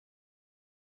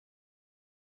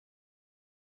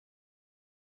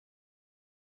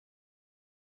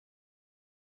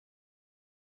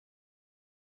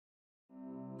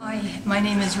Hi, my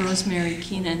name is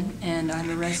RosemaryKeenan and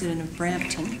I'm a resident of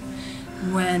Brampton.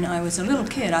 When I was a little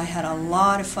kid, I had a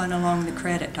lot of fun along the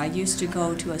Credit. I used to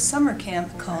go to a summer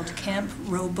camp called Camp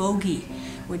Robogie,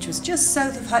 which was just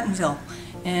south of Huttonville.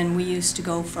 And we used to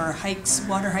go for hikes,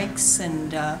 water hikes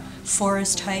and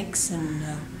forest hikes and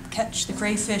catch the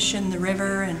crayfish in the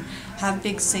river and have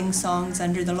big sing-songs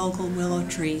under the local willow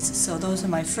trees. So those are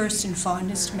my first and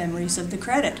fondest memories of the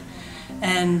Credit.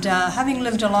 And having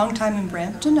lived a long time in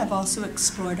Brampton, I've also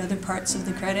explored other parts of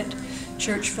the Credit,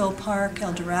 Churchville Park,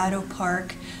 Eldorado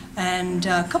Park, and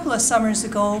a couple of summers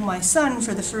ago my son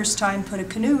for the first time put a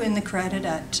canoe in the Credit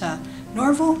at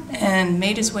Norval and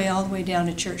made his way all the way down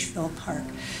to Churchville Park.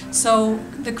 So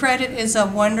the Credit is a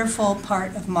wonderful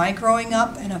part of my growing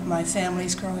up and of my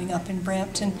family's growing up in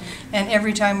Brampton, and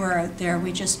every time we're out there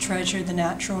we just treasure the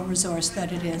natural resource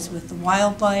that it is, with the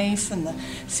wildlife and the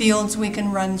fields we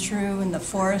can run through and the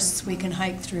forests we can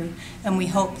hike through, and we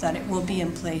hope that it will be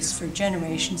in place for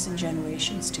generations and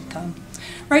generations to come.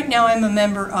 Right now I'm a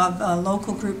member of a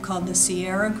local group called the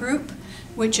Sierra Group,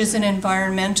 which is an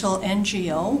environmental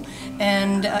NGO,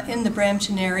 and in the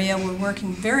Brampton area we're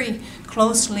working very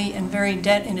closely and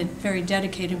in a very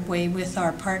dedicated way with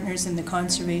our partners in the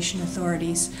conservation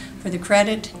authorities for the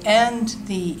Credit and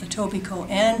the Etobicoke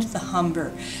and the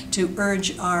Humber to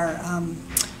urge our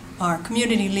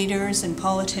community leaders and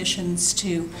politicians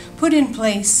to put in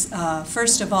place,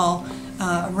 first of all,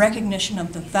 a recognition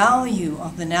of the value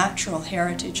of the natural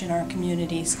heritage in our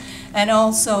communities, and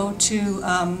also to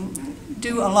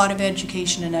do a lot of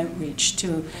education and outreach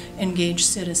to engage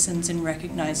citizens in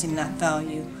recognizing that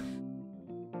value.